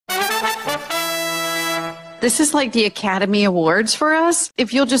This is like the Academy Awards for us.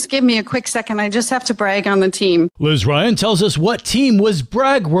 If you'll just give me a quick second, I just have to brag on the team. Liz Ryan tells us what team was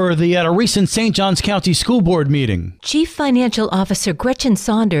brag-worthy at a recent St. Johns County School Board meeting. Chief Financial Officer Gretchen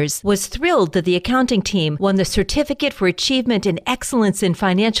Saunders was thrilled that the accounting team won the Certificate for Achievement in Excellence in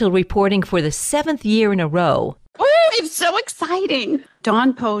Financial Reporting for the 7th year in a row. Woo, it's so exciting.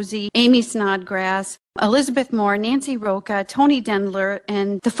 Dawn Posey, Amy Snodgrass, Elizabeth Moore, Nancy Roca, Tony Dendler,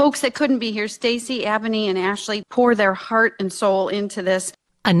 and the folks that couldn't be here, Stacy, Ebony, and Ashley, pour their heart and soul into this.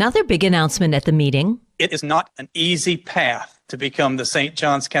 Another big announcement at the meeting. It is not an easy path to become the St.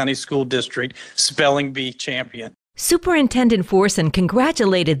 Johns County School District Spelling Bee champion. Superintendent Forson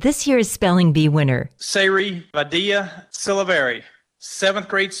congratulated this year's Spelling Bee winner. Sari Vadia Siliveri, 7th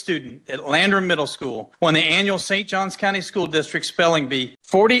grade student at Landrum Middle School, won the annual St. Johns County School District Spelling Bee.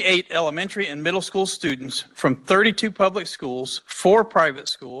 48 elementary and middle school students from 32 public schools, 4 private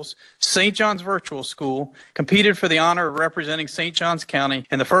schools, St. John's Virtual School competed for the honor of representing St. Johns County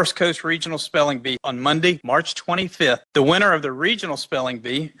in the First Coast Regional Spelling Bee on Monday, March 25th. The winner of the Regional Spelling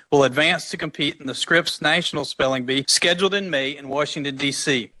Bee will advance to compete in the Scripps National Spelling Bee scheduled in May in Washington,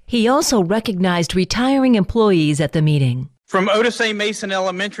 D.C. He also recognized retiring employees at the meeting. From Otis A. Mason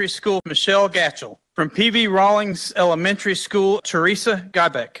Elementary School, Michelle Gatchell. From P.V. Rawlings Elementary School, Teresa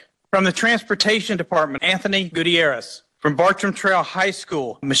Guybeck. From the Transportation Department, Anthony Gutierrez. From Bartram Trail High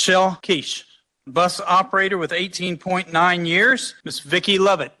School, Michelle Keish. Bus operator with 18.9 years, Miss Vicki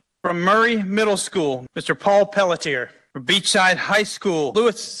Lovett. From Murray Middle School, Mr. Paul Pelletier. From Beachside High School,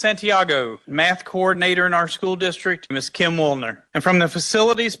 Louis Santiago, math coordinator in our school district, Miss Kim Woolner. And from the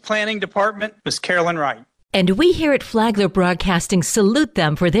Facilities Planning Department, Miss Carolyn Wright. And we here at Flagler Broadcasting salute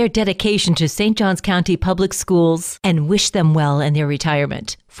them for their dedication to St. Johns County Public Schools and wish them well in their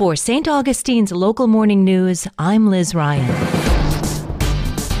retirement. For St. Augustine's Local Morning News, I'm Liz Ryan.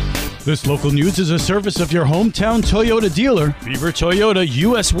 This local news is a service of your hometown Toyota dealer, Beaver Toyota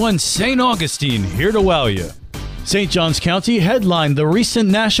US 1 St. Augustine, here to wow you. St. Johns County headlined the recent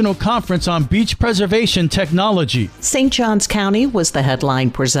national conference on beach preservation technology. St. Johns County was the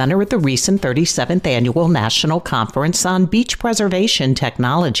headline presenter at the recent 37th Annual National Conference on Beach Preservation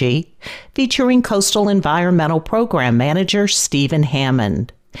Technology, featuring Coastal Environmental Program Manager Stephen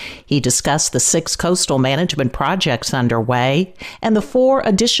Hammond. He discussed the 6 coastal management projects underway and the 4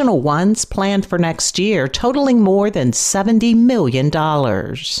 additional ones planned for next year, totaling more than $70 million.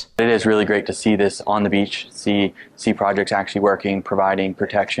 It is really great to see this on the beach, see projects actually working, providing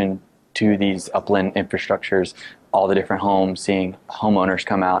protection to these upland infrastructures, all the different homes, seeing homeowners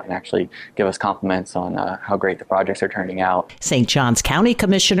come out and actually give us compliments on how great the projects are turning out. St. Johns County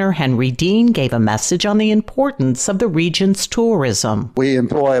Commissioner Henry Dean gave a message on the importance of the region's tourism. We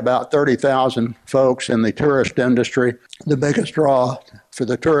employ about 30,000 folks in the tourist industry. The biggest draw for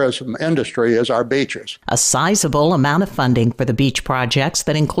the tourism industry is our beaches. A sizable amount of funding for the beach projects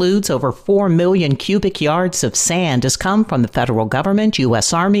that includes over 4 million cubic yards of sand has come from the federal government,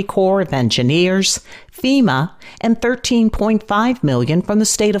 U.S. Army Corps of Engineers, FEMA, and $13.5 million from the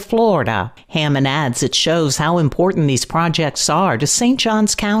state of Florida. Hammond adds it shows how important these projects are to St.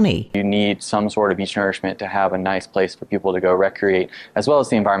 Johns County. You need some sort of beach nourishment to have a nice place for people to go recreate, as well as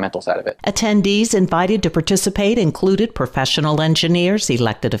the environmental side of it. Attendees invited to participate included professional engineers,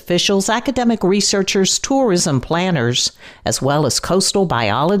 elected officials, academic researchers, tourism planners, as well as coastal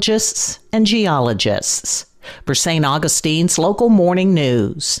biologists and geologists. For St. Augustine's Local Morning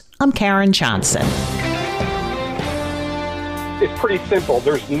News, I'm Karen Johnson. It's pretty simple.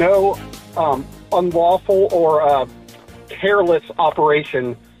 There's no unlawful or careless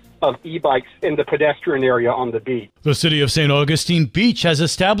operation of e-bikes in the pedestrian area on the beach. The city of St. Augustine Beach has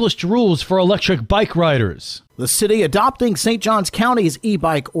established rules for electric bike riders. The city adopting St. Johns County's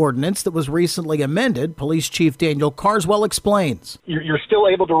e-bike ordinance that was recently amended, Police Chief Daniel Carswell explains. You're still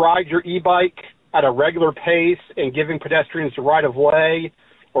able to ride your e-bike at a regular pace and giving pedestrians the right of way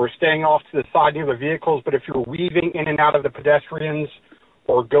or staying off to the side near the vehicles, but if you're weaving in and out of the pedestrians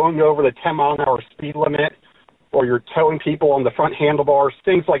or going over the 10-mile-an-hour speed limit, or you're towing people on the front handlebars,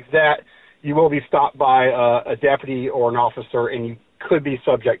 things like that, you will be stopped by a deputy or an officer, and you could be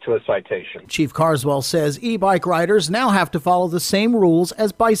subject to a citation. Chief Carswell says e-bike riders now have to follow the same rules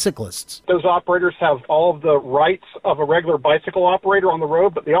as bicyclists. Those operators have all of the rights of a regular bicycle operator on the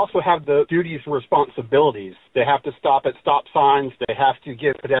road, but they also have the duties and responsibilities. They have to stop at stop signs. They have to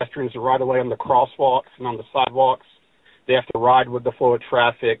give pedestrians the right of way on the crosswalks and on the sidewalks. They have to ride with the flow of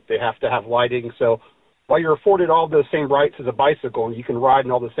traffic. They have to have lighting. So while you're afforded all those same rights as a bicycle and you can ride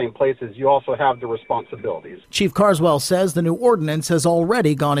in all the same places, you also have the responsibilities. Chief Carswell says the new ordinance has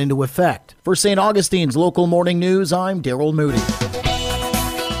already gone into effect. For St. Augustine's Local Morning News, I'm Daryl Moody.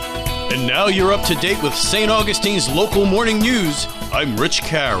 And now you're up to date with St. Augustine's local morning news. I'm Rich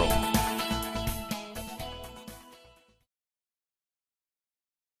Carroll.